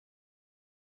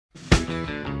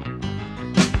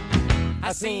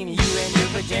I seen you in your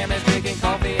pajamas drinking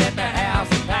coffee at the house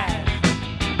of Prine.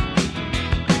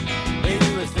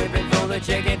 You was flipping for the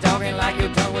chicken, talking like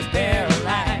your tongue was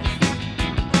paralyzed.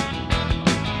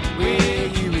 Well,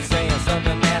 you was saying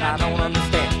something that I don't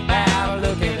understand about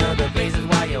looking other places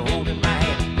while you're holding my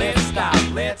hand. Let's stop,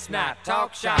 let's not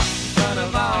talk shop in front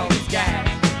of all these guys.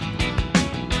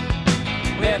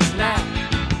 Let's not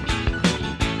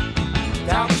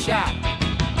talk shop.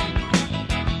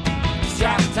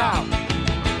 Shop talk.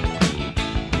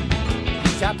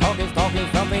 Shop talking's talking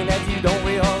something that you don't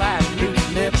realize.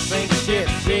 Loose lips, think shit,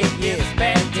 shit, yes,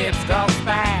 bad tips, talk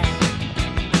back.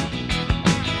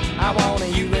 I want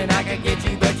you and I can get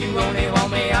you, but you only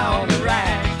want me on the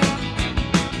ride.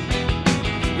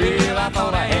 Well, I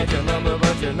thought I had your number,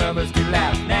 but your number's too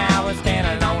loud. Now we're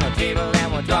standing on a table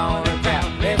and we're drawing a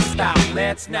crowd. Let's stop,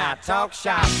 let's not talk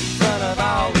shop in front of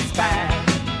all these spies.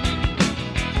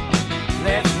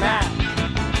 Let's not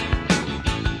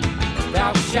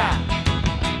talk shop.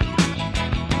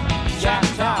 Shop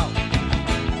talk.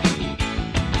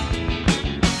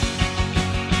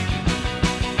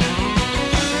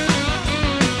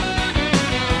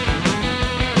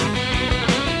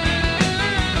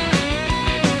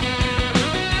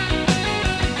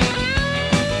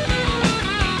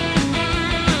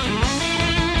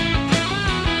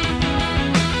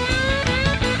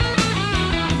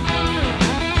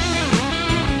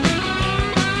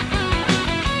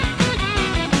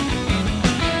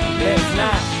 Let's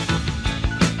not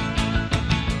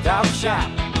talk shop.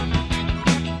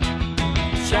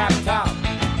 Shop talk.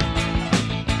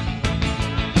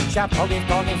 Shop talking,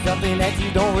 talking something that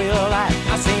you don't realize.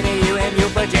 I seen you in your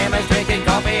pajamas drinking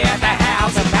coffee at the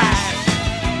house of Prine.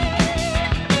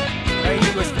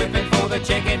 You was flipping for the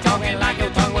chicken, talking like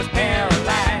your tongue was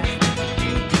paralyzed.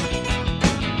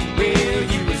 Well,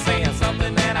 you was saying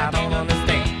something that I don't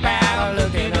understand about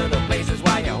looking other places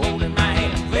while you're holding my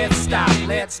hand. Let's stop,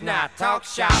 let's not talk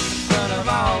shop in front of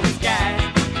all these guys.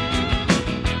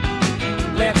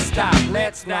 Let's stop,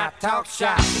 let's not talk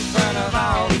shop in front of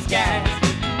all these guys.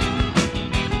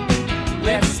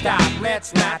 Let's stop,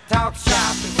 let's not talk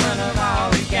shop in front of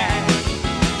all these guys.